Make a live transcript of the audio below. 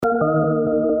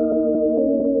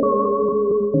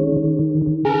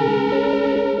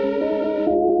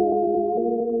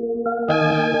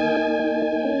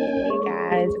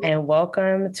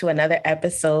welcome to another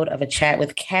episode of A Chat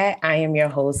with Kat. I am your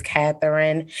host,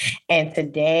 Catherine, and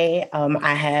today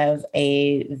I have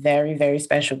a very, very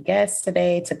special guest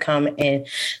today to come and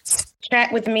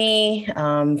chat with me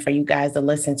for you guys to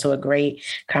listen to a great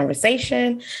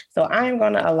conversation. So I'm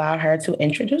going to allow her to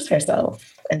introduce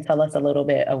herself and tell us a little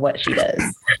bit of what she does.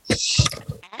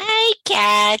 Hi,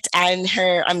 Kat, and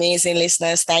her amazing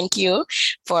listeners. Thank you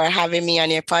for having me on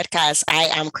your podcast. I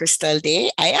am Daye.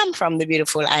 I am from the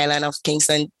beautiful island of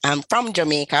Kingston. I'm from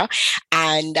Jamaica,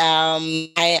 and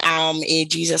I am a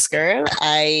Jesus girl.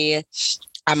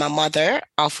 I'm a mother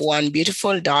of one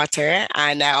beautiful daughter,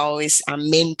 and I always am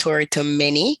mentor to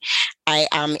many. I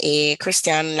am a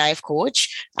Christian life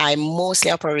coach. I mostly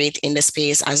operate in the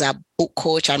space as a book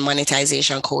coach and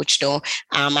monetization coach, though.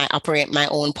 I operate my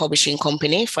own publishing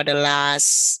company for the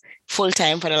last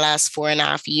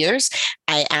 4.5 years.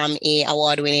 I am a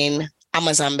award-winning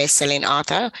Amazon best-selling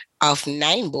author of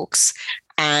 9 books,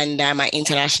 and I'm an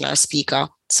international speaker.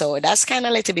 So that's kind of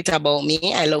a little bit about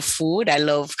me. I love food. I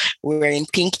love wearing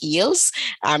pink heels.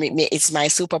 It's my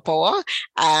superpower.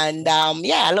 And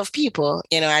I love people.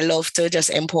 I love to just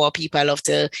empower people. I love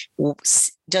to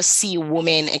just see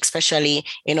women, especially,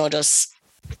 just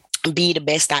be the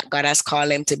best that God has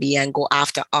called them to be and go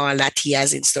after all that He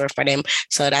has in store for them.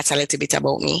 So that's a little bit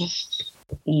about me.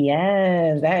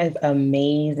 Yes, that is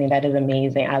amazing. That is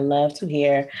amazing. I love to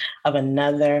hear of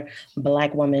another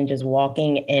Black woman just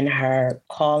walking in her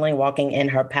calling, walking in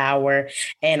her power,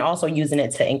 and also using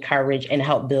it to encourage and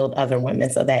help build other women.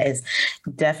 So that is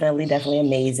definitely, definitely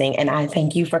amazing. And I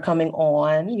thank you for coming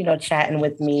on, chatting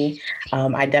with me.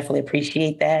 I definitely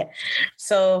appreciate that.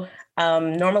 So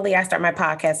normally I start my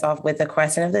podcast off with the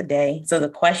question of the day. So the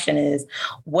question is,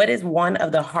 what is one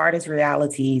of the hardest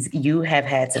realities you have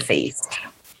had to face?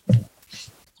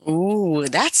 Ooh,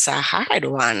 that's a hard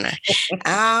one.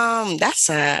 That's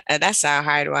a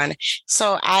hard one.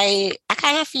 So I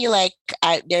kind of feel like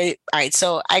all right.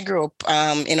 So I grew up,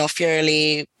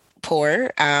 fairly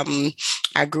poor.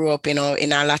 I grew up, in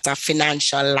a lot of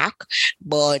financial lack,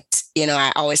 but,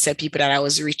 I always tell people that I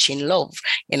was rich in love.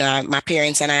 My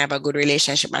parents and I have a good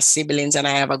relationship. My siblings and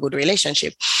I have a good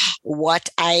relationship. What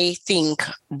I think,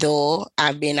 though,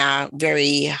 have been a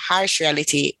very harsh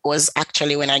reality was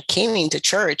actually when I came into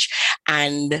church,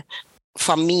 and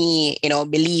for me,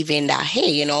 believing that,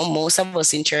 hey, most of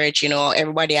us in church,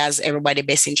 everybody has everybody's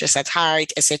best interest at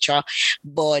heart, etc.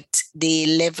 But the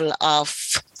level of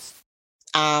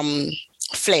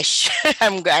flesh,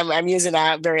 I'm using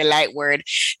a very light word,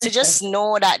 to just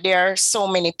know that there are so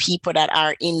many people that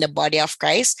are in the body of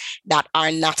Christ that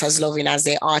are not as loving as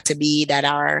they ought to be, that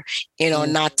are,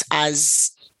 not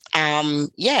as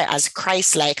as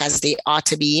Christ-like as they ought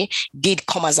to be, did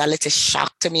come as a little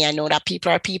shock to me. I know that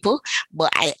people are people,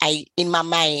 but I in my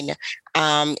mind,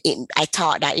 I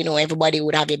thought that, everybody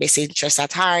would have your best interest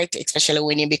at heart, especially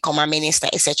when you become a minister,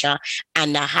 etc.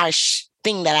 And the harsh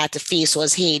thing that I had to face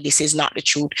was, hey, this is not the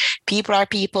truth. People are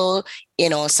people.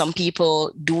 Some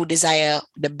people do desire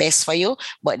the best for you,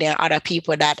 but there are other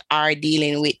people that are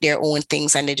dealing with their own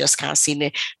things and they just can't see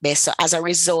the best. So as a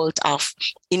result of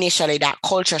initially that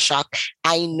culture shock,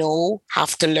 I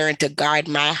have to learn to guard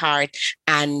my heart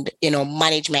and,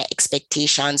 manage my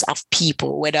expectations of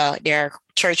people, whether they're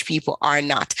church people or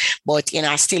not. But,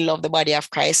 I still love the body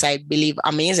of Christ. I believe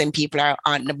amazing people are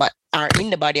in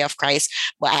the body of Christ,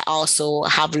 but I also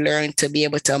have learned to be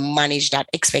able to manage that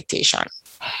expectation.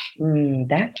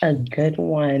 That's a good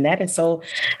one. That is so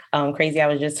crazy. I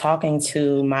was just talking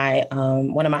to my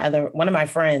one of my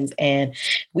friends, and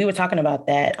we were talking about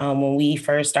that when we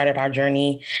first started our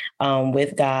journey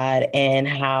with God, and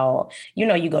how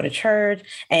you go to church,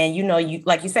 and you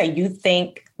like you say, you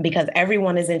think because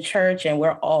everyone is in church and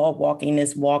we're all walking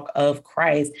this walk of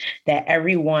Christ, that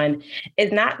everyone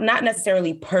is not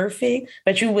necessarily perfect,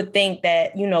 but you would think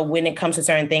that, when it comes to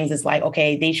certain things, it's like,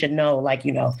 okay, they should know, like,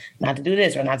 not to do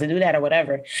this or not to do that or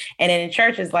whatever. And then in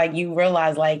church, it's like, you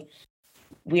realize, like,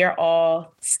 we are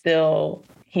all still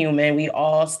human. We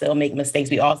all still make mistakes.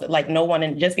 We all, like, no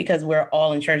one, just because we're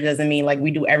all in church doesn't mean like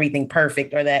we do everything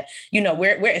perfect, or that,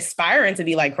 we're aspiring to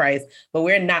be like Christ, but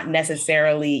we're not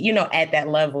necessarily, at that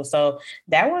level. So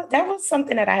that was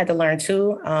something that I had to learn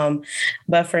too.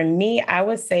 But for me, I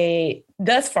would say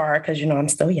thus far, because, I'm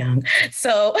still young.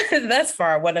 So thus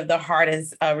far, one of the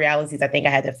hardest realities I think I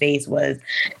had to face was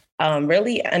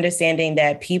really understanding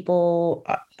that people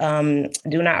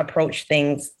do not approach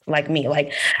things like me.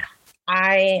 Like,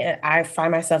 I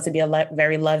find myself to be a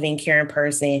very loving, caring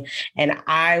person, and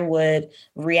I would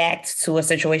react to a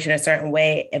situation a certain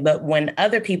way. But when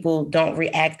other people don't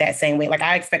react that same way, like,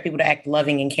 I expect people to act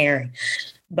loving and caring.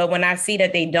 But when I see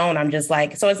that they don't, I'm just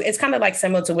like, so it's kind of like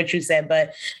similar to what you said,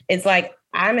 but it's like,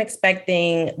 I'm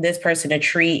expecting this person to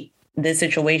treat this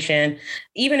situation,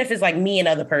 even if it's like me and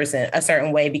other person a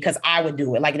certain way, because I would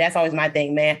do it. Like, that's always my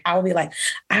thing, man. I would be like,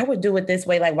 I would do it this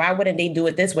way. Like, why wouldn't they do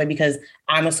it this way? Because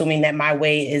I'm assuming that my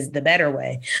way is the better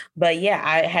way. But yeah,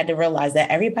 I had to realize that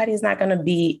everybody is not going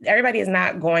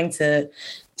to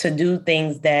do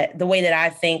things that the way that I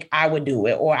think I would do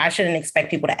it, or I shouldn't expect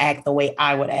people to act the way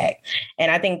I would act. And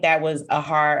I think that was a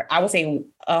hard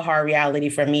reality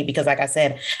for me, because like I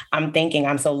said, I'm thinking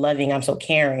I'm so loving, I'm so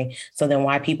caring. So then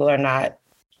why people are not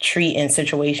treating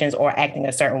situations or acting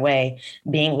a certain way,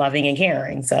 being loving and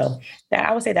caring. So that,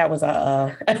 I would say that was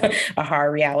a a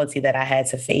hard reality that I had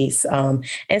to face, and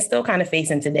still kind of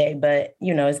facing today. But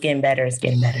it's getting better. It's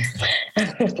getting better.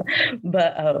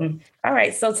 But all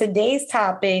right. So today's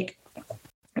topic,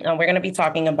 we're going to be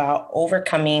talking about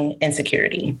overcoming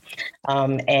insecurity,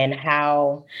 and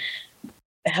how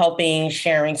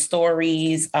sharing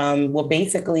stories will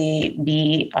basically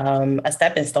be a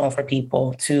stepping stone for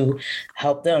people to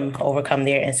help them overcome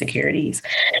their insecurities.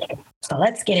 So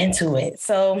let's get into it.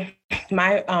 So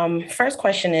my first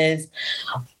question is,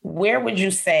 where would you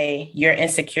say your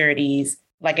insecurities,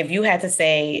 like if you had to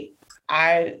say,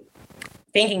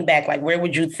 thinking back, like where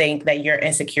would you think that your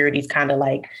insecurities kind of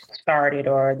like started,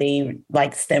 or they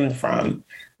like stemmed from?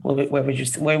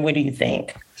 Where do you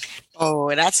think?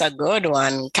 Oh, that's a good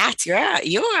one. Kat,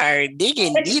 you are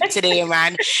digging deep today,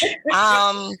 man.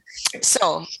 So,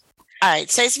 all right.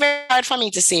 So it's very hard for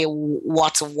me to say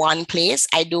what's one place.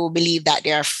 I do believe that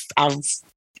there are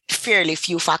fairly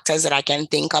few factors that I can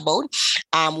think about.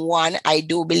 One, I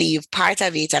do believe part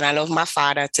of it, and I love my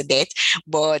father to death,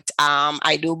 but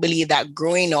I do believe that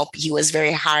growing up, he was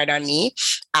very hard on me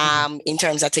in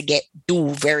terms of to do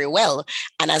very well.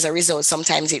 And as a result,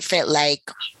 sometimes it felt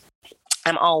like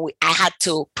I had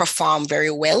to perform very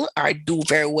well or do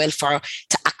very well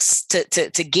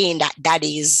to gain that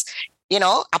daddy's,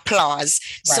 applause.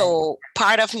 Right. So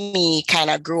part of me kind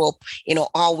of grew up,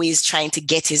 always trying to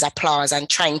get his applause and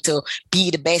trying to be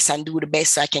the best and do the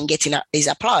best so I can get his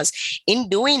applause. In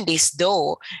doing this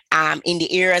though, in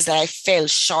the areas that I fell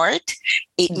short,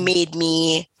 it made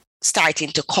me starting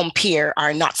to compare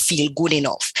or not feel good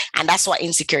enough. And that's what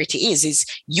insecurity is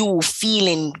you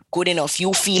feeling good enough,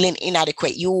 you feeling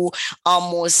inadequate, you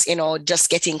almost, just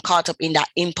getting caught up in that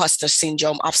imposter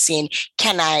syndrome of saying,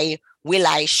 can I, will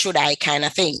I, should I kind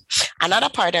of thing. Another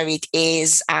part of it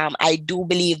is I do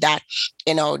believe that,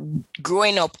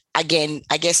 growing up, again,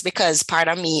 I guess because part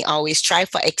of me always strive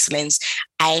for excellence,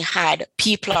 I had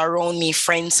people around me,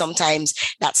 friends sometimes,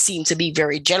 that seem to be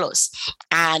very jealous.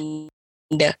 And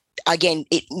again,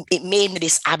 it made me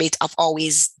this habit of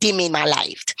always dimming my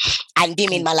light and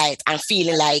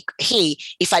feeling like, hey,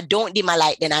 if I don't dim my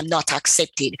light, then I'm not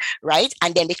accepted, right?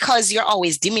 And then because you're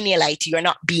always dimming your light, you're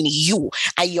not being you,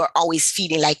 and you're always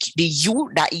feeling like the you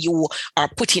that you are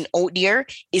putting out there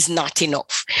is not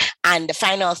enough. And the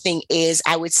final thing is,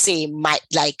 I would say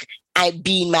I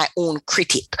being my own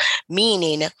critic,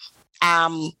 meaning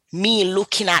me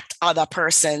looking at other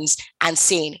persons and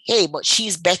saying, hey, but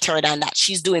she's better than that.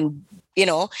 She's doing,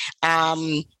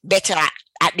 better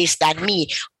at this than me.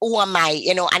 Who am I?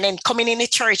 And then coming in the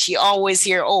church, you always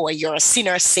hear, oh, you're a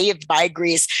sinner saved by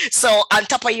grace. So on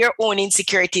top of your own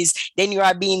insecurities, then you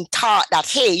are being taught that,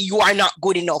 hey, you are not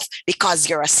good enough because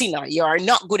you're a sinner. You are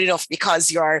not good enough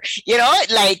because you're,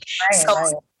 right.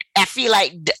 I feel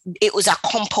like it was a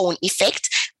compound effect,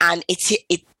 and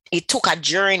it took a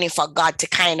journey for God to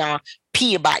kind of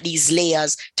peel back these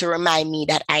layers to remind me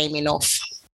that I am enough.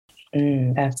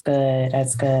 That's good.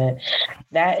 That's good.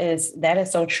 That is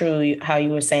so true. How you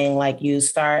were saying, like it can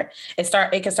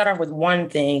start off with one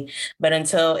thing, but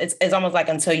until it's almost like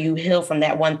until you heal from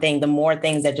that one thing, the more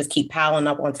things that just keep piling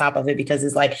up on top of it, because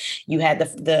it's like you had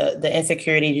the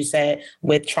insecurity you said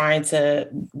with trying to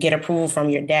get approval from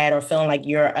your dad or feeling like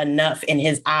you're enough in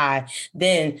his eye,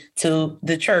 then to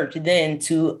the church, then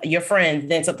to your friends,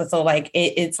 then so like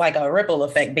it's like a ripple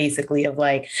effect basically of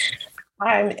like,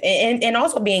 and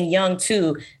also being young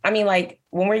too. I mean, like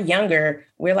when we're younger,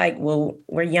 we're like, well,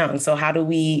 we're young. So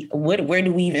where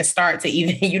do we even start to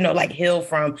even, like heal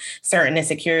from certain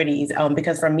insecurities?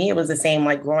 Because for me, it was the same,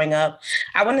 like growing up.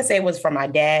 I wouldn't say it was for my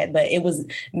dad, but it was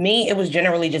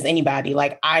generally just anybody.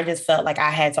 Like, I just felt like I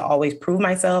had to always prove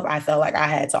myself. I felt like I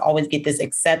had to always get this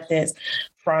acceptance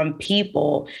from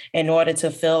people in order to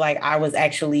feel like I was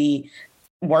actually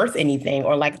worth anything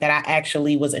or like that I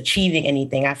actually was achieving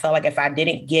anything. I felt like if I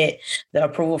didn't get the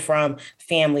approval from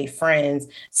family, friends,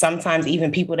 sometimes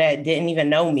even people that didn't even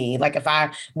know me, like if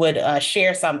I would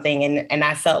share something and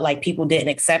I felt like people didn't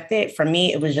accept it, for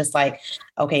me, it was just like,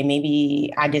 okay,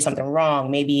 maybe I did something wrong.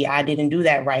 Maybe I didn't do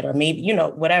that right. Or maybe,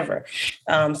 whatever.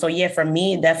 So yeah, for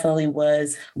me, it definitely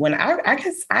was when I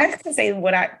can say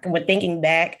when thinking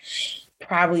back,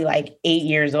 probably like 8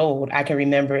 years old, I can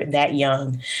remember that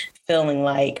young, feeling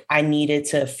like I needed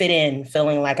to fit in,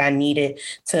 feeling like I needed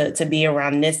to be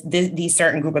around these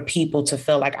certain group of people to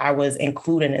feel like I was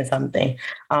included in something.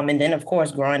 And then of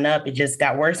course, growing up, it just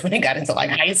got worse when it got into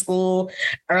like high school,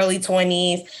 early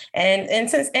 20s. And in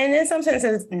some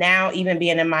senses now, even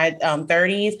being in my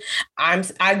 30s,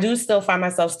 I do still find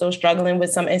myself still struggling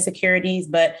with some insecurities,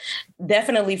 but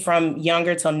definitely from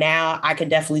younger till now, I could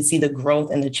definitely see the growth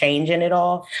and the change in it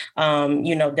all.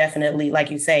 Definitely,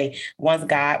 like you say,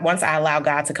 once I allow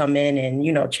God to come in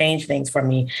and, change things for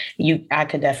me, I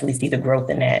could definitely see the growth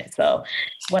in that. So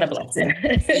what a blessing.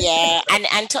 Yeah.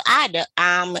 And to add,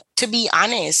 to be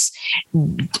honest,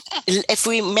 if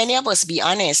many of us be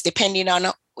honest, depending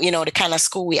on the kind of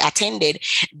school we attended,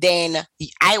 then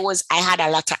I had a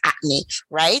lot of acne,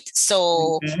 right?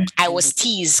 So Mm-hmm. I was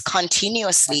teased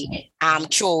continuously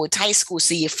throughout high school.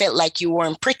 So you felt like you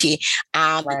weren't pretty.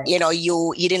 Right.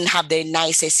 You didn't have the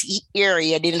nicest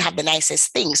area, didn't have the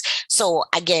nicest things. So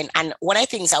again, and one of the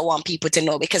things I want people to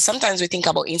know, because sometimes we think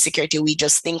about insecurity, we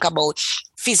just think about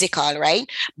physical, right?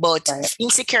 But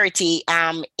insecurity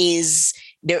is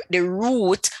the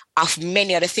root of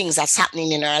many of the things that's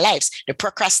happening in our lives. The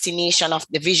procrastination of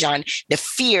the vision, the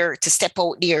fear to step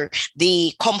out there,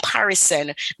 the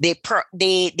comparison,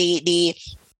 the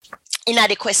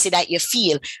inadequacy that you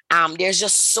feel. There's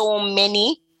just so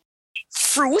many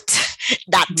fruit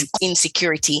that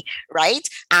insecurity, right?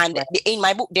 And in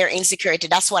my book, Their Insecurity,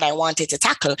 that's what I wanted to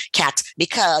tackle, Kat,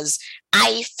 because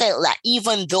I felt like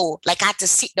even though, like I had to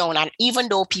sit down, and even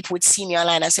though people would see me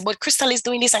online and say, but Crystal is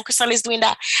doing this and Crystal is doing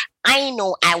that, I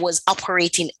know I was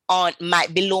operating on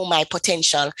below my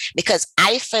potential, because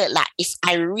I felt like if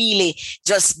I really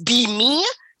just be me,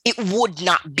 it would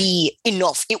not be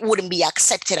enough. It wouldn't be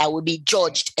accepted. I would be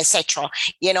judged, etc.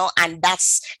 And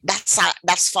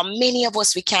that's for many of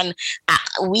us. We can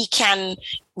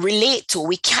relate to.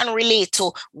 We can relate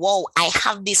to. Whoa, I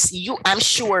have this. I'm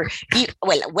sure.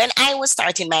 When I was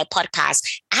starting my podcast,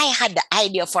 I had the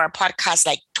idea for a podcast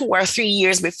like 2 or 3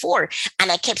 years before,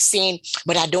 and I kept saying,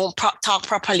 "But I don't talk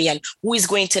properly, and who is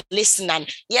going to listen?" And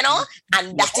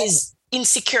and that is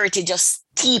insecurity just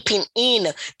steeping in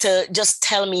to just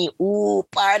tell me, "Ooh,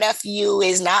 part of you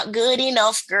is not good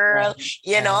enough, girl."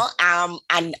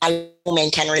 And a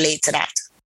woman can relate to that.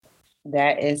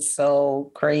 That is so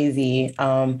crazy.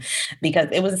 Because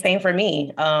it was the same for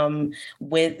me.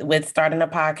 With starting a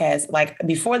podcast. Like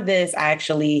before this, I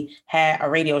actually had a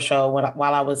radio show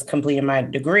while I was completing my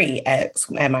degree at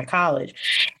my college.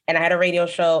 And I had a radio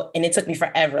show, and it took me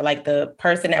forever. Like the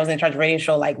person that was in charge of the radio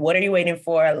show, like, what are you waiting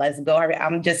for? Let's go.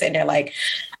 I'm just sitting there like,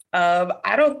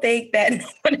 I don't think that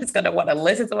anyone is going to want to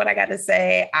listen to what I got to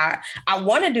say. I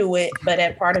want to do it, but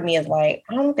that part of me is like,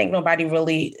 I don't think nobody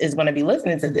really is going to be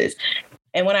listening to this.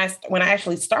 And when I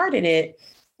actually started it,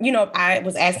 I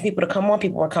was asking people to come on.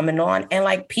 People were coming on, and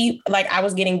I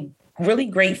was getting really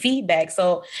great feedback.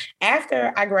 So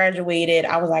after I graduated,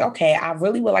 I was like, okay, I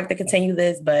really would like to continue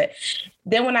this. But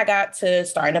then when I got to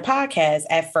starting a podcast,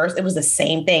 at first it was the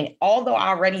same thing. Although I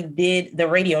already did the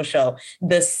radio show,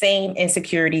 the same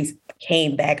insecurities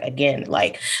came back again.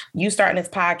 Like, you starting this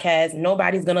podcast,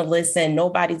 nobody's going to listen.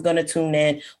 Nobody's going to tune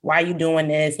in. Why are you doing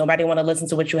this? Nobody want to listen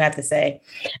to what you have to say.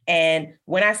 And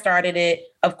when I started it,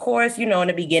 of course, in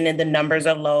the beginning, the numbers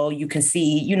are low. You can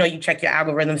see, you check your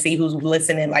algorithm, see who's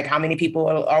listening, like how many people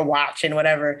are watching,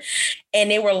 whatever.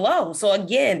 And they were low. So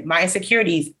again, my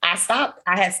insecurities, I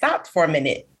had stopped for a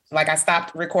minute. Like I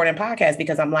stopped recording podcasts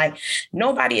because I'm like,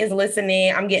 nobody is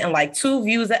listening. I'm getting like 2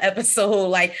 views an episode.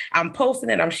 Like I'm posting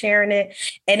it, I'm sharing it.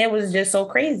 And it was just so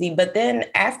crazy. But then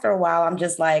after a while, I'm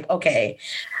just like, okay,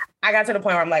 I got to the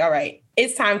point where I'm like, all right,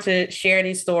 it's time to share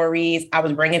these stories. I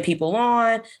was bringing people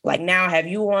on, like now I have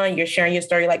you on, you're sharing your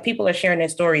story, like people are sharing their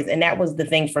stories. And that was the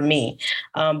thing for me.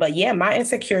 But yeah, my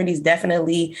insecurities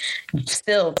definitely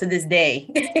still to this day,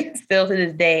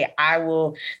 I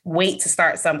will wait to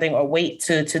start something or wait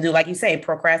to do, like you say,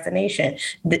 procrastination.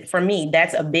 For me,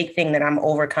 that's a big thing that I'm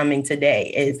overcoming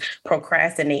today is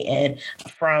procrastinating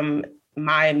from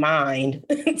my mind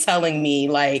telling me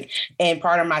and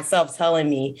part of myself telling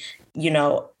me,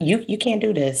 you can't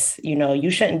do this, you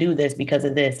shouldn't do this because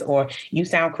of this, or you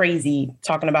sound crazy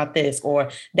talking about this, or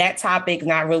that topic,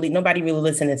 not really, nobody really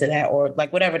listening to that, or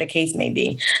like whatever the case may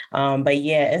be. But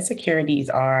yeah, insecurities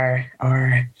are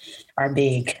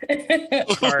big,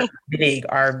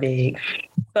 are big.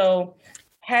 So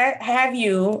have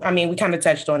you, I mean, we kind of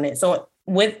touched on it. So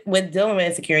with dealing with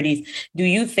insecurities, do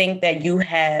you think that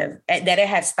that it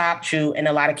has stopped you in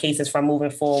a lot of cases from moving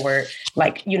forward,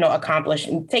 like,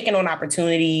 accomplishing, taking on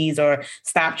opportunities, or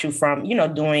stopped you from,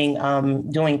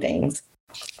 doing things?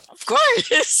 Of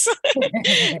course.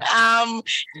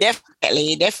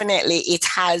 Definitely. It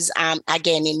has,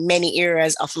 again, in many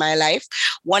areas of my life.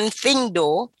 One thing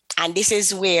though, and this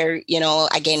is where,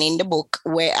 again, in the book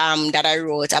where that I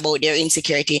wrote about their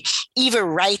insecurity,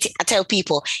 I tell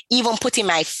people, even putting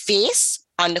my face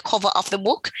on the cover of the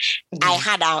book, I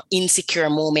had an insecure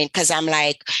moment, because I'm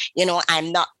like,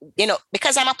 I'm not,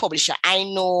 because I'm a publisher, I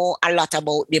know a lot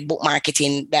about the book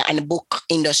marketing and the book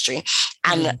industry.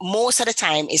 And most of the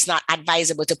time, it's not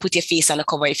advisable to put your face on the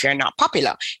cover if you're not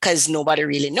popular, because nobody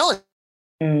really knows.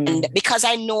 And because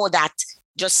I know that,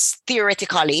 just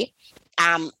theoretically,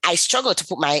 I struggle to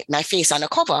put my face on the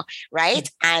cover, right?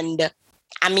 And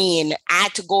I mean, I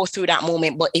had to go through that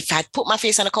moment, but if I put my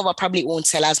face on the cover, probably it won't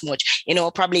sell as much,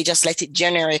 probably just let it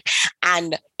generic.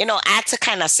 And, I had to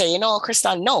kind of say,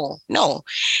 Crystal, no,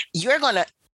 you're going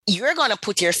to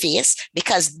put your face,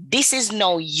 because this is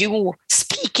now you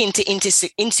speaking to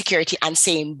insecurity and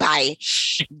saying bye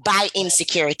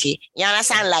insecurity. You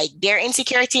understand? Like, their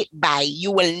insecurity, bye.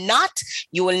 You will not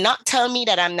tell me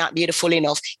that I'm not beautiful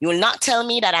enough. You will not tell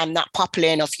me that I'm not popular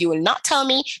enough. You will not tell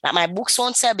me that my books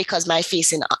won't sell because my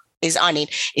face is on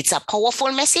it. It's a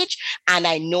powerful message. And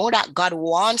I know that God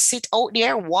wants it out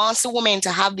there, wants the woman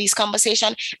to have these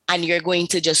conversations, and you're going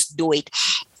to just do it.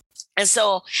 And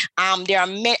so there are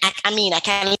many, I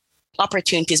can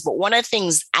opportunities, but one of the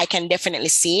things I can definitely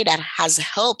say that has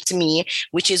helped me,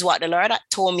 which is what the Lord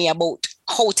told me about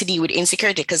how to deal with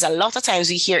insecurity. Because a lot of times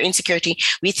we hear insecurity,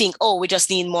 we think, oh, we just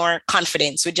need more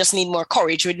confidence. We just need more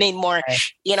courage. We need more,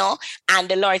 and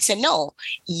the Lord said, no,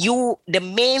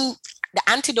 the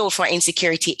antidote for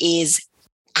insecurity is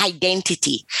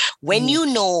identity. When you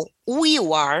know who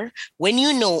you are, when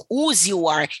you know whose you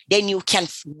are, then you can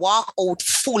walk out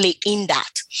fully in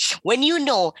that. When you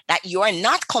know that you are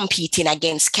not competing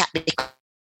against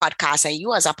podcast, and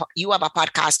you have a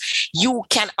podcast, you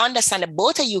can understand that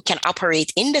both of you can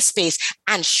operate in the space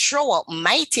and show up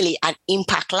mightily and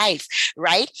impact life,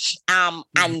 right?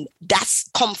 And that's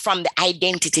come from the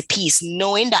identity piece,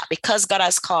 knowing that because God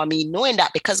has called me, knowing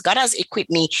that because God has equipped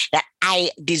me, that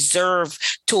I deserve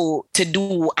to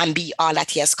do and be all that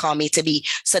He has called me to be.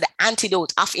 So the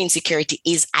antidote of insecurity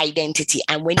is identity.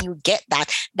 And when you get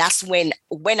that, that's when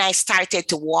I started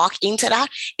to walk into that,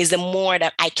 is the more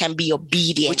that I can be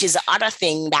obedient, which is the other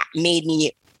thing that made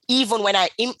me, even when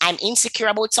I'm insecure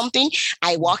about something,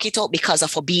 I walk it out because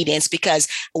of obedience. Because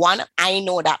one, I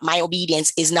know that my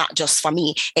obedience is not just for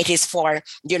me. It is for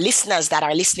your listeners that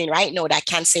are listening right now that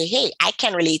can say, hey, I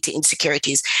can relate to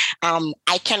insecurities.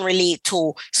 I can relate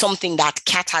to something that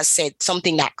Kat has said,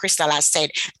 something that Crystal has said.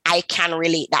 I can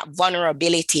relate. That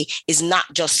vulnerability is not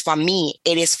just for me.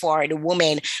 It is for the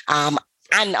woman.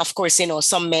 And of course,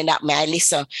 some men that may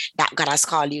listen, that God has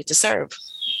called you to serve.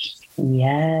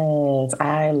 Yes,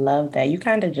 I love that. You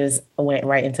kind of just went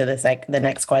right into the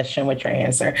next question with your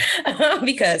answer,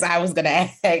 because I was going to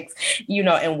ask,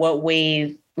 in what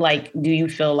ways, like, do you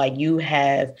feel like you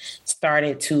have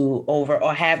started to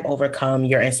have overcome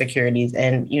your insecurities?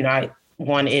 And,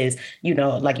 one is,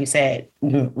 like you said,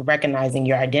 recognizing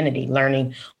your identity,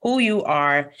 learning who you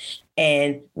are,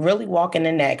 and really walking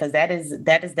in that, because that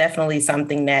is definitely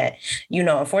something that,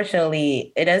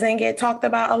 unfortunately, it doesn't get talked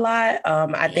about a lot.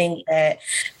 I think that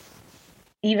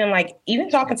even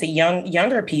talking to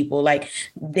younger people, like,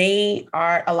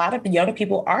 a lot of young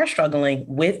people are struggling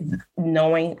with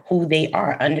knowing who they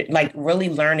are, really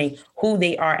learning who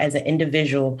they are as an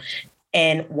individual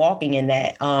and walking in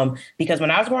that. Because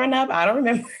when I was growing up, I don't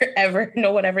remember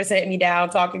no one ever sat me down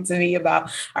talking to me about,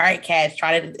 all right, Cash,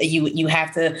 you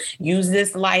have to use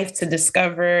this life to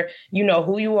discover,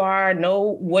 who you are,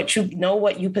 know what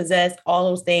you possess, all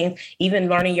those things, even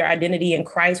learning your identity in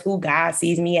Christ, who God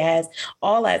sees me as,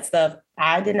 all that stuff.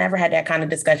 I never had that kind of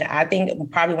discussion. I think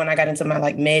probably when I got into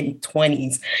my mid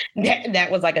 20s,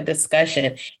 that was like a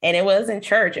discussion, and it was in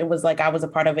church. It was like I was a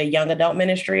part of a young adult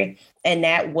ministry, And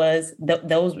that was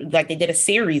those, like they did a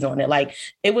series on it. Like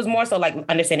it was more so like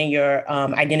understanding your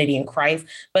identity in Christ,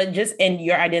 but just in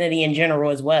your identity in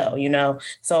general as well, you know?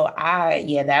 So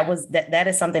that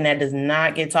is something that does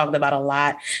not get talked about a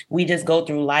lot. We just go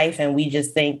through life and we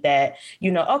just think that,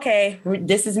 you know, okay,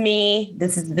 this is me,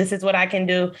 this is what I can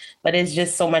do. But it's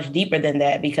just so much deeper than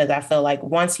that, because I feel like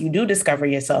once you do discover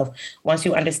yourself, once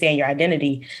you understand your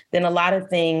identity, then a lot of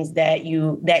things that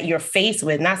you're faced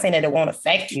with, not saying that it won't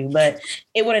affect you, but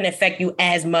it wouldn't affect you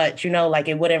as much, you know, like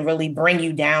it wouldn't really bring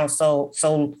you down so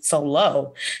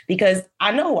low, because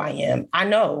I know who I am. I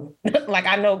know, like,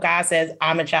 I know God says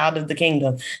I'm a child of the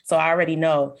kingdom. So I already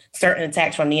know certain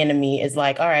attacks from the enemy is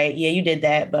like, all right, yeah, you did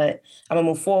that, but I'm gonna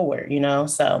move forward, you know?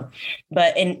 So,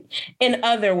 but in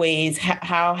other ways,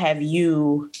 how have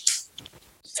you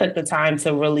took the time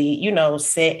to really, you know,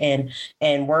 sit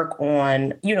and work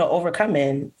on, you know,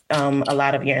 overcoming a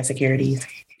lot of your insecurities?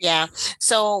 Yeah.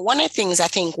 So one of the things I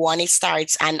think when it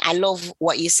starts, and I love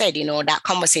what you said, you know, that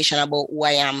conversation about who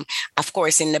I am, of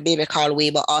course, in the biblical way,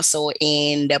 but also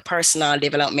in the personal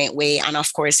development way, and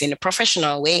of course, in the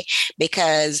professional way,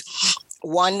 because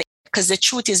the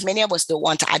truth is many of us don't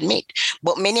want to admit,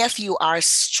 but many of you are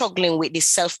struggling with this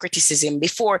self-criticism.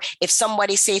 Before, if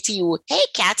somebody say to you, hey,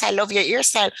 Kat, I love your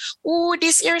hairstyle. Oh,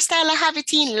 this hairstyle, I have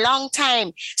it in long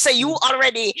time. So you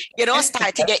already, you know,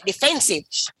 start to get defensive.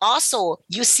 Also,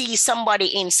 you see somebody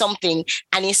in something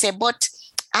and you say, but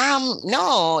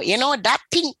no, you know, that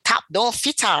pink top don't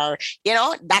fit her, you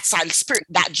know, that's our spirit,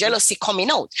 that jealousy coming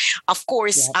out. Of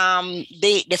course,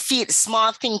 they feel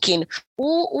small thinking,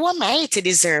 who am I to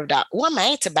deserve that? Who am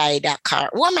I to buy that car?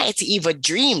 Who am I to even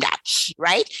dream that?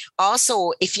 Right?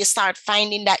 Also, if you start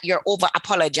finding that you're over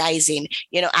apologizing,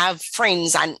 you know, I have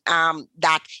friends and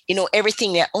that, you know,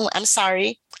 everything that, oh, I'm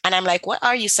sorry. And I'm like, what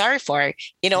are you sorry for?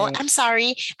 You know, I'm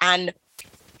sorry. And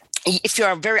if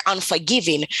you're very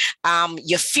unforgiving,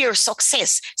 you fear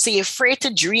success. So you're afraid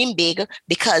to dream big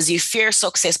because you fear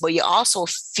success, but you also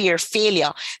fear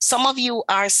failure. Some of you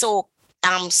are so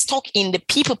stuck in the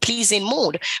people pleasing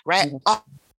mode, right? Mm-hmm.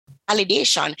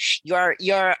 Validation.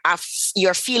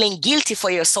 You're feeling guilty for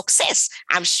your success.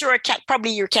 I'm sure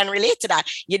probably you can relate to that.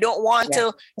 You don't want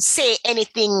to say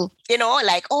anything, you know,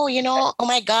 like, oh, you know, oh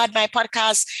my God, my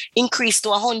podcast increased to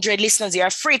 100 listeners. You're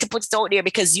afraid to put it out there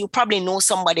because you probably know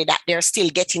somebody that they're still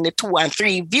getting the 2 and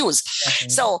 3 views. Mm-hmm.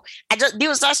 So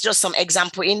that's just some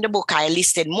example. In the book, I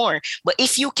listed more. But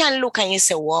if you can look and you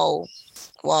say, wow,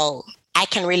 I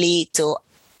can relate to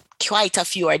quite a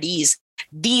few of these.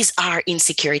 These are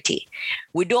insecurity.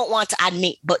 We don't want to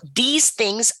admit, but these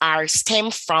things are stem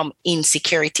from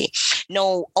insecurity.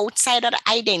 Now, outside of the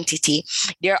identity,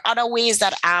 there are other ways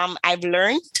that I've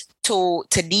learned to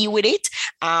deal with it.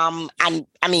 And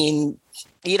I mean,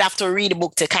 you'd have to read the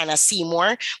book to kind of see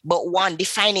more. But one,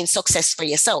 defining success for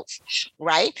yourself,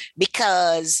 right?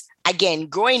 Because again,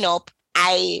 growing up,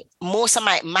 most of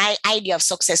my idea of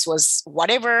success was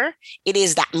whatever it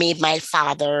is that made my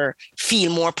father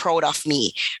feel more proud of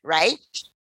me, right?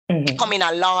 Mm-hmm. Becoming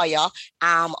a lawyer,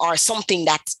 or something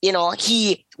that, you know,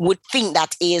 he would think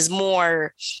that is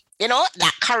more, you know,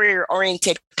 that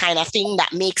career-oriented kind of thing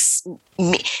that makes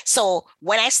me. So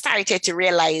when I started to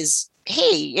realize,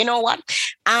 hey, you know what?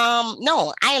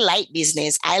 No, I like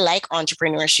business. I like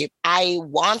entrepreneurship. I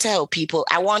want to help people.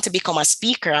 I want to become a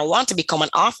speaker. I want to become an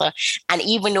author. And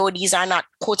even though these are not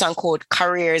quote unquote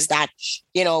careers that,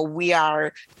 you know, we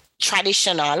are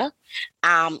traditional,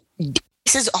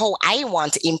 this is how I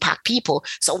want to impact people.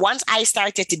 So once I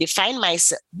started to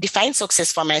define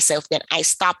success for myself, then I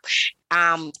stopped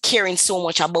caring so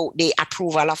much about the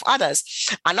approval of others.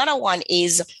 Another one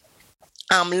is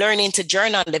learning to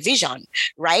journal the vision,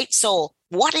 right? So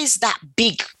what is that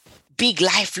big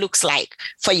life looks like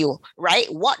for you, right?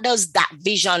 What does that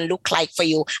vision look like for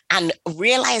you? And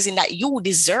realizing that you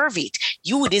deserve it.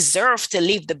 You deserve to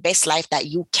live the best life that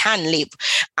you can live.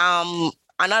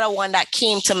 Another one that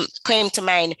came to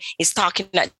mind is talking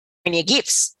about your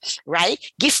gifts, right?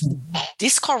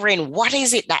 Discovering what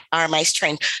is it that are my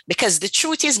strengths. Because the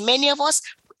truth is, many of us,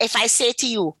 if I say to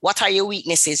you, what are your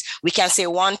weaknesses? We can say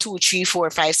 1, 2, 3, 4,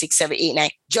 5, 6, 7, 8, 9,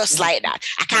 just like that.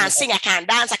 I can't sing, I can't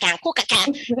dance, I can't cook, I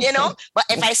can't, you know. But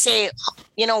if I say,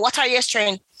 you know, what are your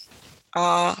strengths?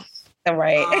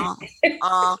 Right.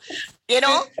 You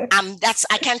know,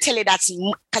 I can tell you that's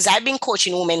because I've been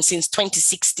coaching women since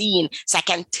 2016. So I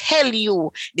can tell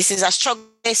you this is a struggle.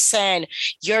 Listen,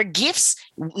 your gifts,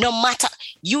 no matter,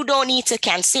 you don't need to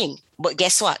can sing. but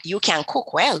guess what? You can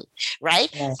cook well, right?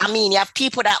 Yes. I mean, you have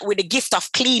people that with the gift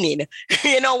of cleaning,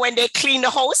 when they clean the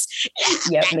house.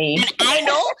 Yep, me. And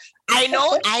I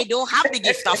know I don't have the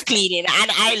gift of cleaning,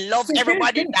 and I love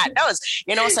everybody that does,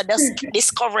 so just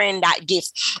discovering that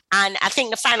gift. And I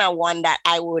think the final one that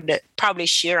I would probably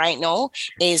share right now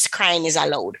is crying is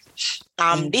allowed.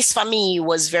 This for me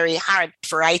was very hard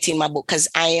for writing my book because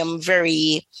I'm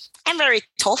very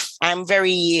tough. I'm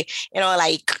very,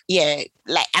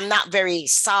 I'm not very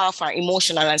soft or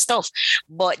emotional and stuff.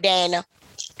 But then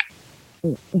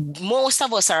most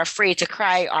of us are afraid to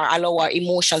cry or allow our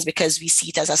emotions because we see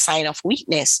it as a sign of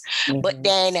weakness. Mm-hmm. But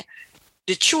then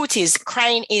the truth is,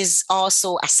 crying is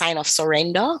also a sign of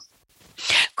surrender.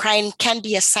 Crying can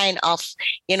be a sign of,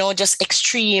 just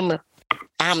extreme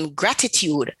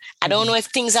gratitude. I don't know if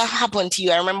things have happened to you.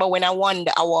 I remember when I won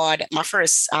the award, my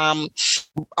first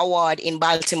award in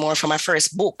Baltimore for my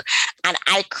first book, and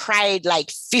I cried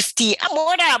like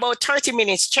more than about 30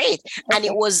 minutes straight. And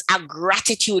it was a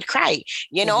gratitude cry,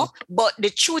 But the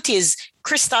truth is,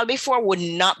 Crystal before would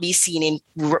not be seen in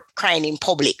crying in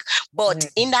public. But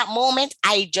in that moment,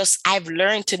 I've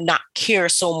learned to not care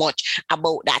so much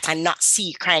about that and not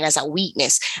see crying as a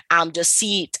weakness. Just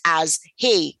see it as,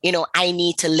 hey, I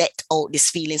need to let out this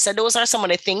feeling. So those are some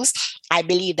of the things I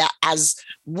believe that as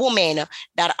women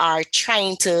that are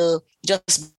trying to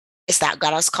just that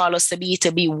God has called us to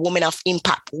be women of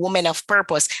impact, women of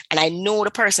purpose. And I know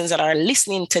the persons that are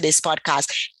listening to this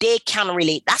podcast, they can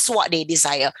relate. That's what they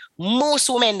desire. Most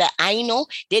women that I know,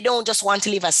 they don't just want to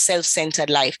live a self-centered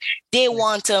life. They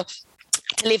want to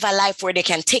live a life where they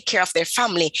can take care of their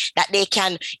family, that they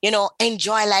can,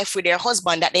 enjoy life with their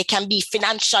husband, that they can be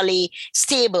financially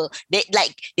stable. They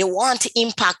want to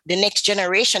impact the next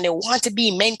generation. They want to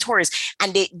be mentors.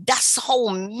 And that's how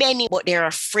many, but they're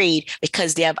afraid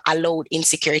because they have allowed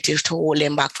insecurities to hold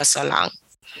them back for so long.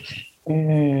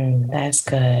 That's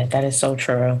good. That is so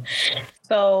true.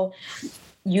 So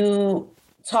you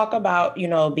talk about,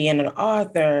 being an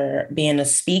author, being a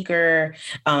speaker,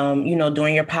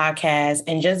 doing your podcast,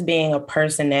 and just being a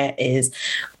person that is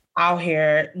out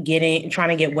here trying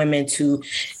to get women to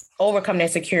overcome their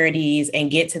insecurities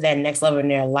and get to that next level in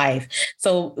their life.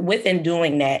 So within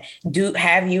doing that,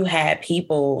 have you had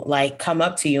people like come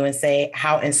up to you and say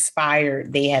how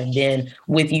inspired they have been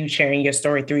with you sharing your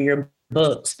story through your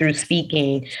books, through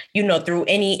speaking, through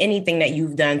anything that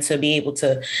you've done to be able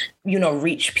to,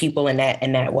 reach people in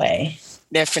that way?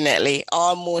 Definitely,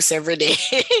 almost every day.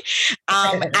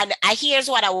 And here's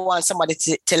what I want somebody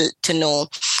to know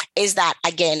is that,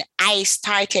 again, I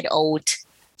started out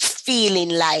feeling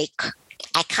like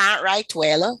I can't write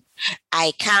well,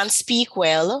 I can't speak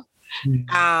well.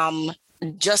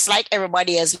 Just like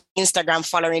everybody else, Instagram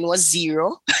following was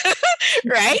 0.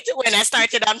 Right? When I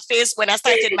started on Facebook, when I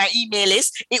started my email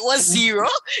list, it was 0.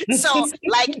 So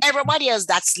like everybody else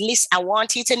that's list, I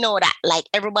want you to know that like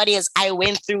everybody else, I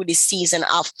went through this season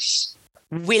of,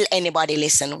 will anybody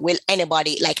listen? Will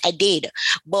anybody, like I did.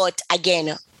 But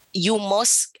again, you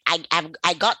must,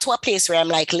 I got to a place where I'm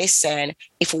like, listen,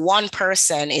 if one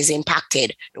person is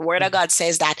impacted, the word of God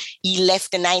says that he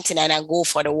left the 99 and go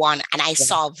for the one. And I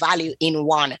saw value in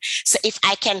one. So if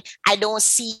I don't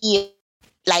see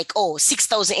like,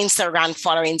 6,000 Instagram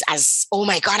followings as, oh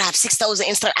my God, I have 6,000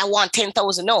 Instagram, I want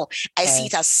 10,000. No, I see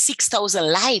it as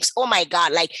 6,000 lives. Oh my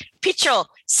God, like picture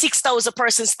 6,000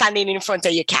 persons standing in front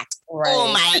of your cat. Right.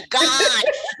 Oh my God.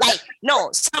 Like, no,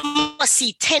 some must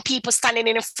see 10 people standing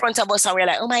in front of us and we're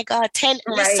like, oh my God, 10.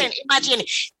 Right. Listen,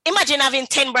 imagine having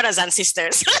 10 brothers and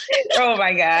sisters. Oh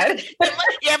my God.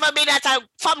 You ever been at a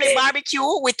family barbecue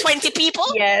with 20 people?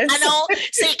 Yes. I know.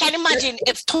 So you can imagine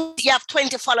if you have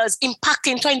 20 followers,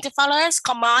 impacting 20 followers.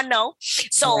 Come on now.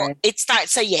 So it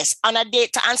starts. So yes, on a day,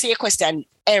 to answer your question,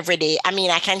 every day. I mean,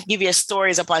 I can give you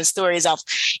stories upon stories of,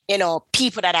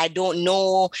 people that I don't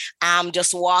know,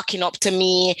 just walking up to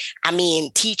me. I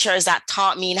mean, teachers that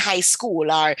taught me in high school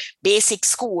or basic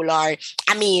school, or,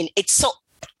 I mean, it's so,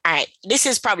 all right, this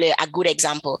is probably a good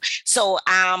example. So,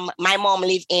 my mom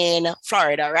lived in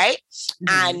Florida, right?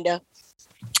 Mm-hmm. And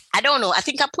I don't know, I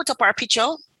think I put up our picture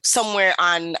somewhere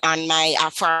on my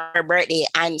for her birthday,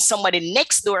 and somebody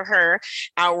next door her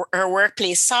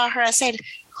workplace saw her and said,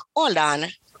 hold on,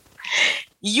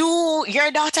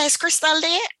 your daughter is Crystal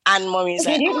Daye? And mommy's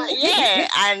like, oh, yeah.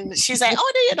 And she's like,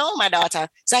 oh, do you know my daughter?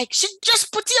 It's like, she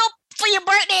just put you up for your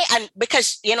birthday. And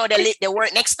because, they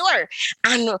work next door.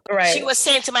 And she was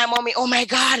saying to my mommy, oh my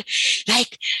God,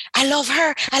 like, I love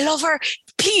her.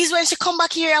 Please, when she come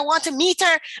back here, I want to meet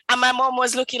her. And my mom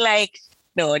was looking like,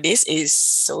 no, this is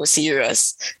so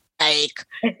serious.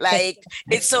 Like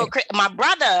it's so my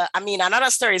brother, I mean, another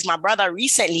story is my brother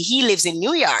recently, he lives in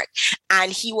New York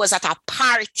and he was at a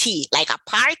party,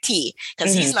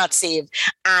 because he's not saved.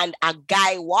 And a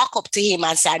guy walked up to him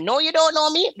and said, "No, you don't know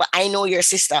me, but I know your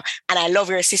sister and I love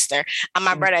your sister." And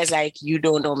my brother is like, "You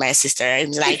don't know my sister." And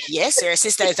he's like, "Yes, your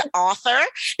sister is the author,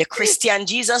 the Christian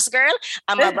Jesus girl."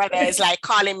 And my brother is like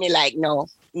calling me like, no,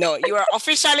 you are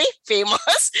officially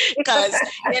famous, because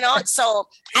so,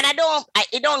 and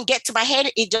it don't get to my head.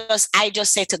 I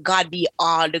just say, to God be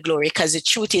all the glory, because the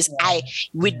truth is,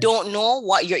 we don't know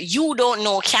what you don't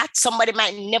know, Kat. Somebody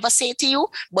might never say it to you,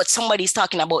 but somebody's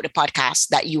talking about the podcast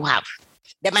that you have.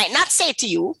 They might not say it to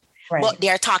you, but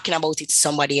they're talking about it to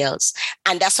somebody else.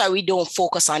 And that's why we don't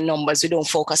focus on numbers. We don't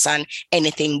focus on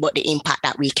anything but the impact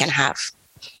that we can have.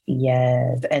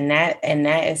 Yes. And that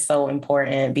is so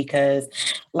important, because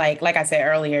like I said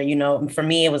earlier, for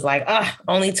me, it was like,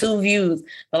 only 2 views.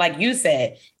 But like you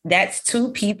said, that's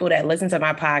 2 people that listen to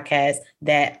my podcast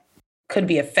that could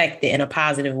be affected in a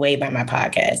positive way by my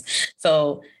podcast.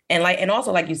 So, and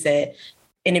also, like you said,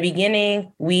 in the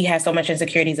beginning, we had so much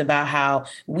insecurities about how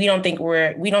we don't think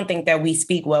that we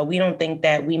speak well. We don't think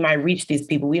that we might reach these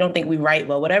people. We don't think we write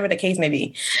well, whatever the case may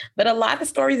be. But a lot of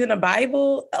stories in the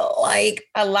Bible, like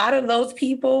a lot of those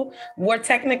people would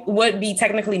be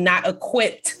technically not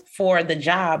equipped for the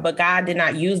job, but God did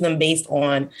not use them based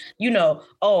on,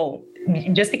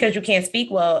 just because you can't speak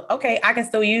well, okay, I can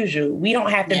still use you. We don't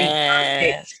have to be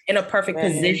perfect in a perfect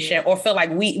position, or feel like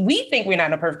we think we're not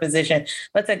in a perfect position.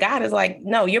 But to God is like,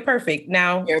 no, you're perfect.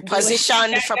 Now you're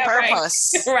positioned for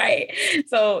purpose. Right.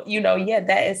 So,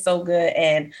 that is so good.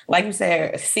 And like you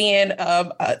said, seeing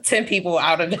 10 people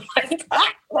out of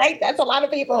like that's a lot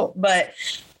of people. But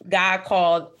God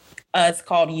called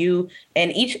you,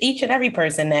 and each and every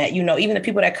person that, even the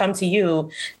people that come to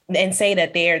you and say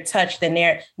that they're touched,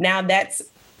 and now that's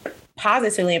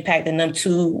positively impacting them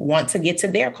to want to get to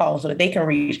their call so that they can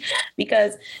reach.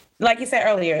 Because like you said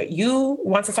earlier, you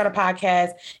want to start a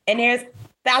podcast, and there's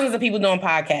thousands of people doing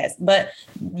podcasts, but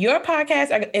your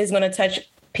podcast is going to touch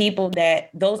people that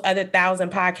those other 1,000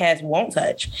 podcasts won't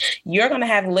touch. You're going to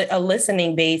have a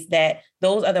listening base that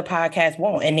those other podcasts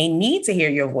won't, and they need to hear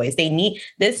your voice. They need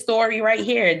this story right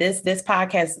here, this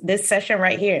podcast, this session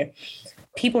right here.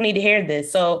 People need to hear this.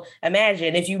 So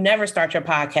imagine if you never start your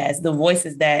podcast, the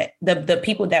voices that the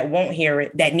people that won't hear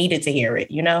it, that needed to hear it,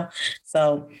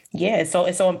 So yeah, so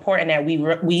it's so important that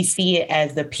we see it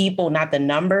as the people, not the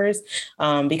numbers.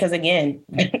 Because again,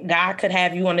 God could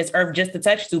have you on this earth just to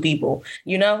touch 2 people,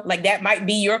 like that might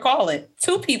be your calling.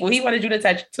 2 people. He wanted you to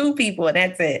touch 2 people, and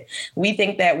that's it. We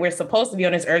think that we're supposed to be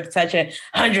on this earth touching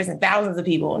hundreds and thousands of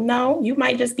people. No, you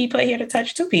might just be put here to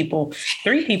touch 2 people,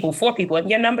 3 people, 4 people, and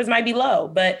your numbers might be low,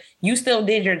 but you still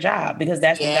did your job, because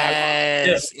that's what God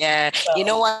wants to do. Yeah. So, you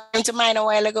know what came to mind a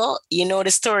while ago?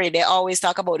 The story, they always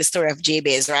talk about the story of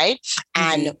Jabez, right?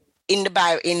 Mm-hmm. And in the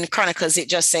Bible, in Chronicles, it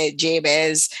just said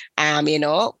Jabez,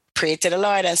 pray to the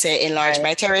Lord and say, enlarge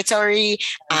my territory,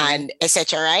 and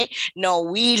etc. Right?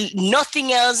 No,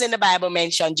 nothing else in the Bible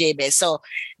mentioned Jabez. So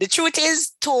the truth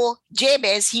is, to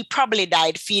Jabez, he probably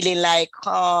died feeling like,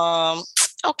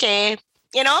 okay,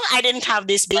 I didn't have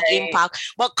this big impact.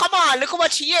 But come on, look how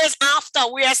much years after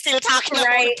we are still talking about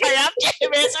the prayer of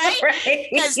Jabez, right?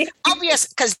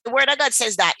 Because the word of God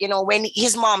says that, when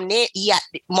his mom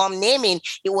naming,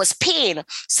 it was pain.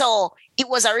 So it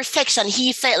was a reflection.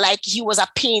 He felt like he was a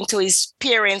pain to his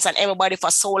parents and everybody for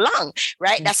so long,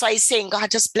 right? Mm-hmm. That's why he's saying, God,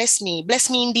 just bless me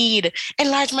indeed.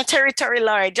 Enlarge my territory,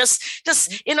 Lord. Just,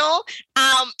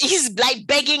 he's like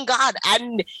begging God.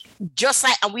 And just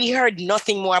like, and we heard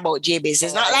nothing more about Jabez.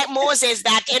 It's not like Moses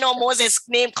that, Moses'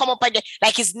 name come up again.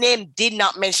 Like his name did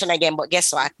not mention again, but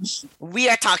guess what? We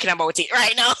are talking about it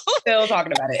right now. Still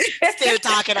talking about it. Still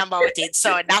talking about it.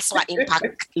 So that's what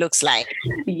impact looks like.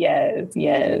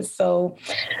 Yes. So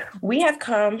we have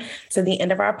come to the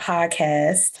end of our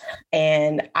podcast,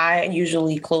 and I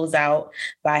usually close out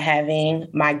by having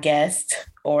my guest,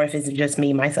 or if it's just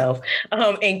me, myself,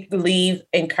 and leave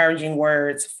encouraging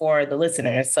words for the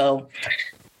listeners. So,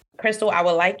 Crystal, I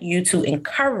would like you to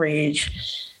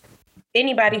encourage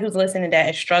anybody who's listening that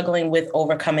is struggling with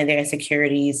overcoming their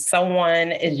insecurities.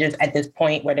 Someone is just at this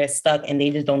point where they're stuck and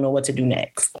they just don't know what to do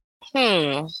next.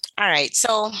 All right.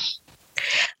 So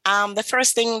the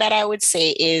first thing that I would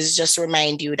say is just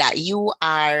remind you that you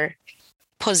are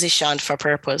positioned for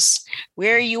purpose.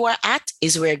 Where you are at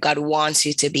is where God wants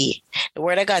you to be. The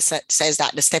word of God says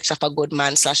that the steps of a good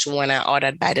man / woman are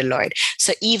ordered by the Lord.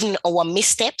 So even our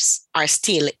missteps are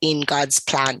still in God's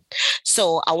plan.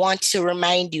 So I want to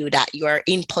remind you that you are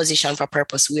in position for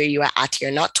purpose where you are at.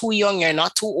 You're not too young, you're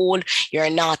not too old, you're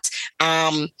not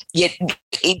no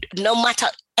matter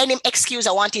any excuse.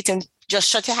 I want you to just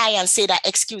shut your eye and say that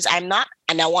excuse, I'm not.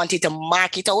 And I want you to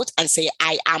mark it out and say,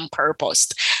 I am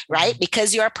purposed, right?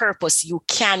 Because you're purpose, you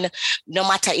can, no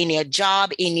matter in your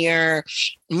job, in your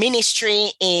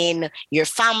ministry, in your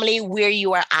family, where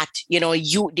you are at,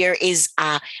 there is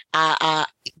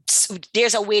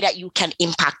there's a way that you can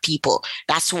impact people.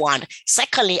 That's one.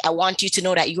 Secondly, I want you to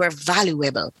know that you are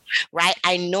valuable, right?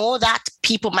 I know that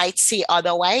people might say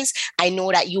otherwise. I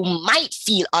know that you might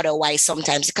feel otherwise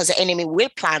sometimes because the enemy will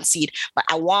plant seed, but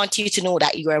I want you to know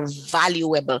that you are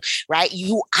valuable, right?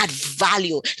 You add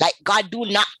value. Like God do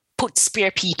not put spare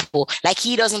people. Like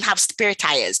he doesn't have spare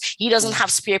tires. He doesn't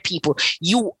have spare people.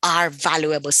 You are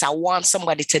valuable. So I want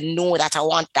somebody to know that. I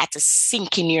want that to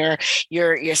sink in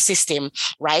your system,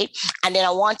 right? And then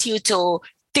I want you to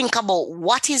think about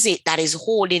what is it that is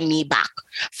holding me back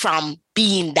from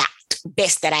being that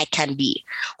best that I can be?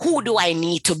 Who do I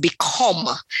need to become,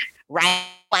 right?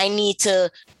 I need to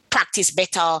practice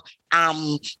better,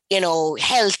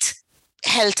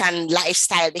 health and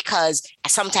lifestyle, because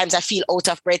sometimes I feel out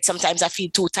of breath. Sometimes I feel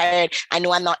too tired. I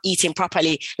know I'm not eating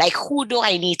properly. Like, who do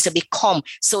I need to become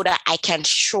so that I can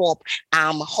show up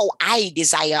how I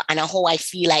desire and how I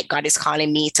feel like God is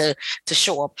calling me to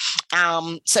show up?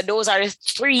 So those are the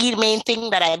three main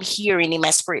things that I'm hearing in my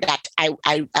spirit that I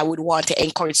would want to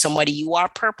encourage somebody. You are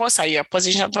purpose, or you're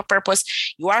positioned for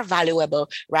purpose. You are valuable,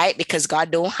 right? Because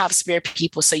God don't have spare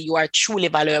people. So you are truly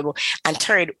valuable. And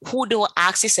third,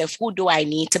 ask yourself, who do I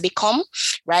need to become,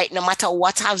 right? No matter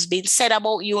what has been said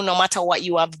about you, no matter what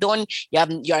you have done,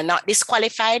 you're not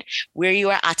disqualified. Where you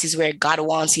are at is where God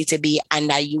wants you to be, and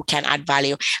that you can add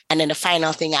value. And then the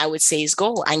final thing I would say is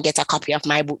go and get a copy of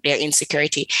my book,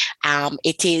 Insecurity.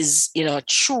 It is,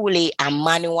 truly a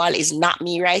manual. It's not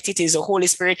me, right? It is the Holy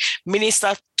Spirit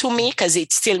minister to me, because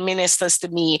it still ministers to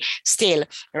me still,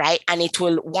 right? And it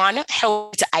will, one,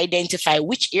 help to identify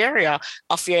which area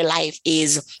of your life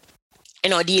is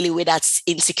dealing with that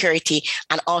insecurity.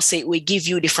 And also it will give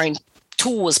you different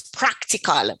tools,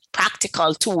 practical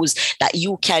tools that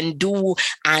you can do.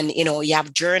 And, you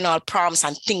have journal prompts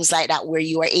and things like that, where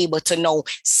you are able to now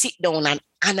sit down and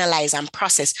analyze and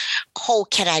process, how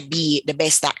can I be the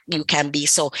best that you can be?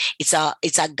 So it's a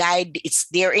guide. It's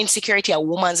their Insecurity, a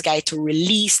woman's guide to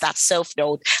release that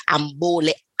self-doubt and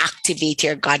boldly activate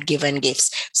your God-given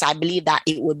gifts. So I believe that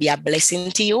it will be a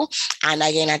blessing to you. And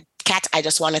again, Kat, I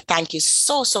just want to thank you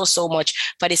so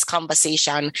much for this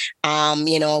conversation.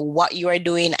 What you are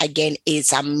doing again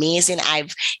is amazing. I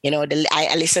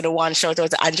listened to one, shout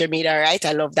out to Andromeda, right?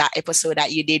 I love that episode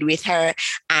that you did with her.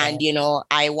 And,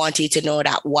 I want you to know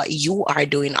that what you are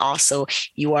doing also,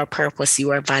 you are purpose,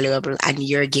 you are valuable, and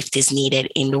your gift is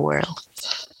needed in the world.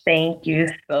 Thank you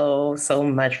so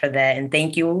much for that. And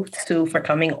thank you too for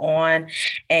coming on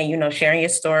and, sharing your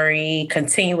story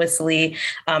continuously.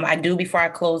 I do, before I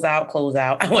close out,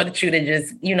 I wanted you to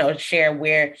just, share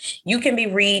where you can be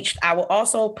reached. I will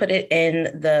also put it in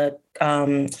the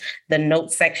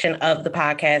notes section of the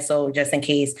podcast. So just in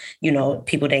case,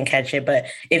 people didn't catch it, but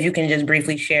if you can just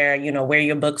briefly share, where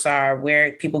your books are,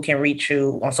 where people can reach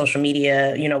you on social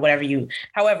media,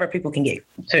 however people can get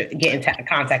in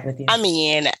contact with you. I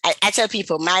mean, I tell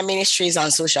people my ministry is on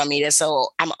social media. So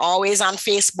I'm always on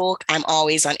Facebook. I'm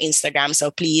always on Instagram. So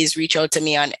please reach out to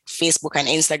me on Facebook and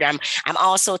Instagram. I'm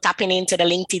also tapping into the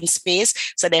LinkedIn space.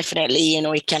 So definitely,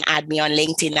 you can add me on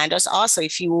LinkedIn. And just also,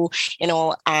 if you,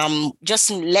 just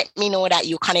let me know that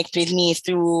you connect with me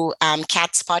through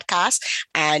Kat's podcast.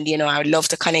 And, I would love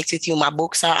to connect with you. My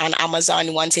books are on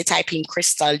Amazon. Once you type in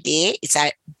Crystal Daye, it's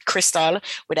a Crystal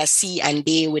with a C and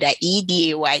Daye with a E,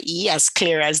 Daye, as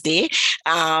clear as day.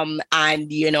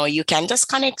 And, you can just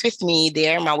connect with me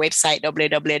there. My website,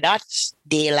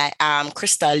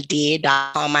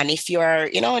 crystaldaye.com. And if you're,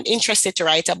 interested to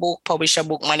write a book, publish a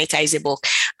book, monetize a book,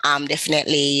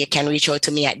 definitely you can reach out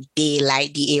to me at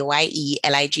Dayelight,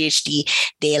 DAYELIGHT,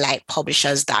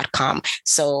 daylightpublishers.com.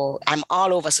 So I'm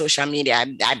all over social media.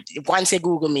 Once you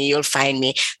Google me, you'll find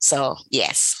me. So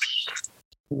yes.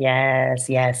 Yes.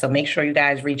 So make sure you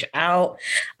guys reach out.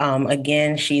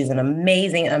 Again, she's an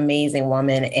amazing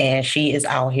woman, and she is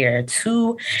out here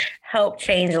to help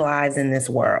change lives in this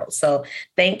world. So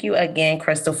thank you again,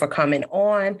 Crystal, for coming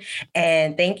on.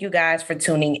 And thank you guys for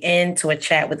tuning in to A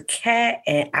Chat with Kat.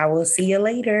 And I will see you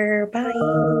later. Bye.